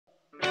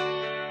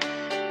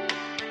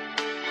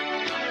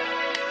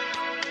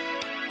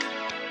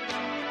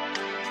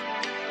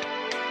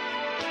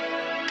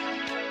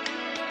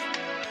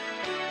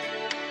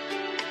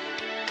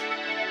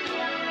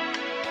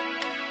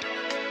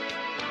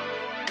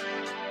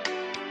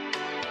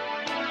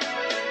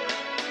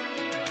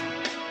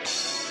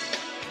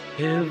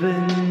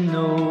Heaven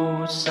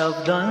knows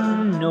I've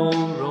done no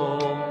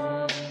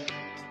wrong.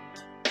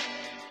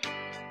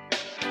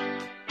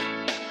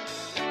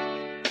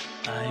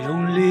 I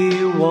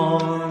only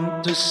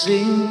want to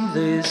sing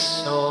this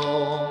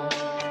song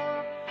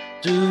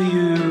to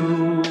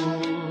you.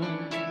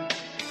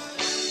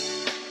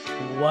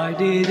 Why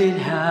did it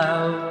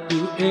have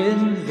to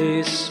end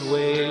this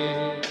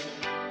way?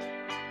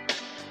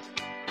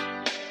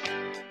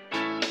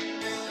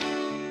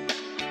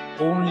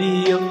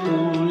 Only a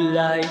fool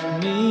like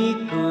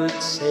me could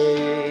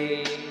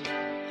say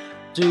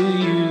to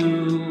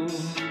you,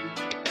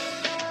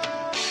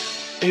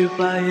 if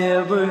I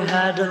ever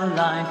had a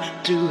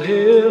line to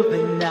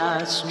heaven,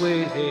 I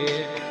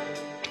swear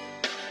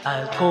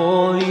I'll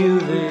call you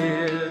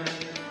there.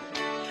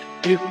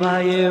 If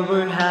I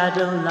ever had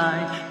a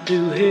line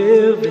to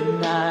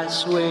heaven, I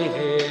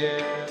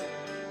swear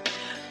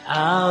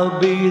I'll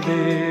be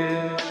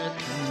there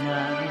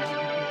tonight.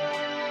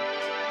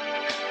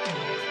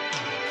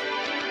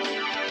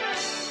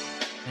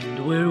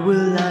 And where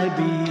will I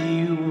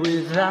be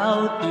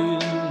without you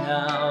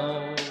now?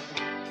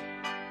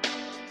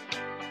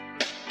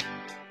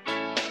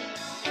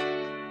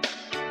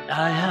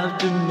 I have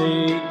to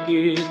make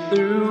it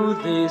through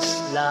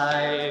this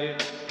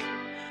life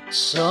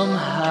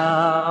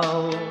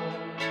somehow.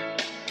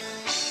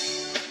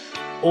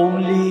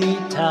 Only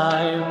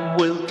time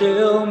will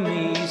tell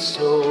me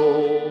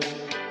so.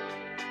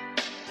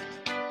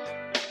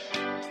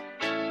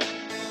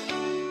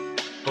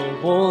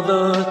 Of all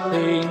the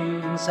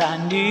things I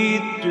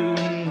need to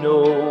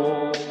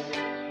know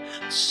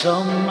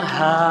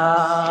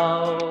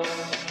somehow.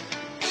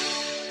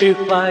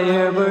 If I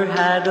ever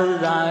had a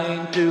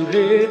line to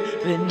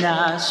heaven,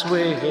 I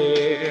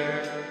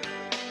swear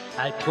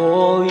I'd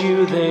call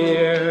you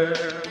there.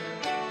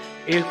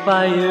 If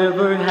I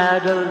ever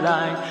had a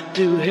line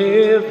to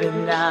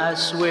heaven, I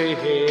swear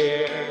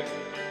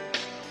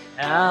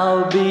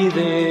I'll be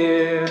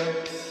there.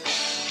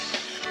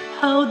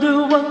 How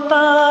do I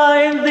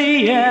find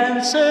the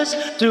answers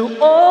to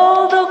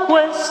all the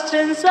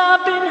questions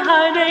I've been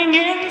hiding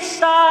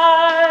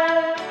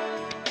inside?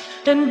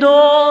 And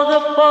all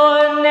the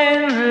fun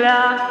and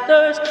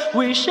laughters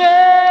we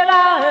shared,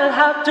 I'll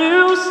have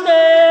to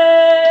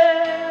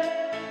stay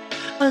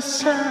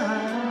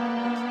aside.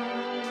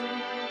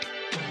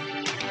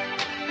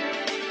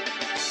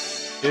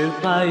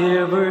 If I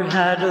ever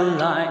had a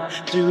line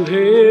to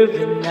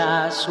heaven,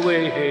 I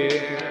swear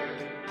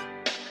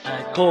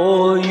I'd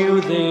call you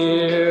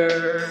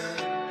there.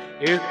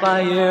 If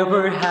I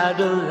ever had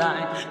a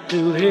line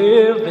to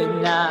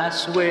heaven, I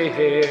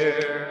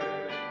swear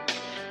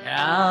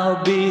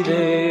I'll be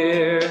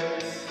there.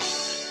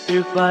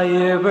 If I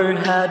ever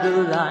had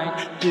a line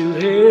to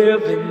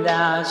heaven,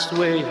 I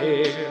swear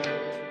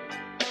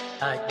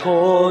I'd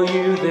call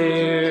you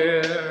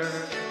there.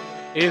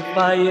 If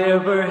I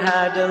ever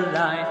had a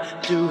line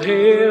to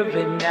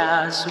heaven,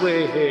 I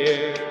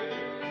swear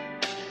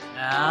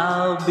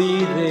I'll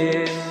be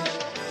there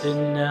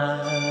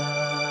tonight.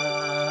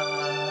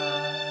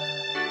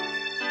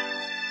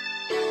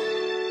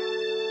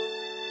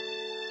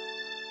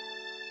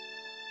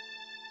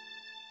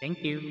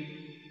 Thank you.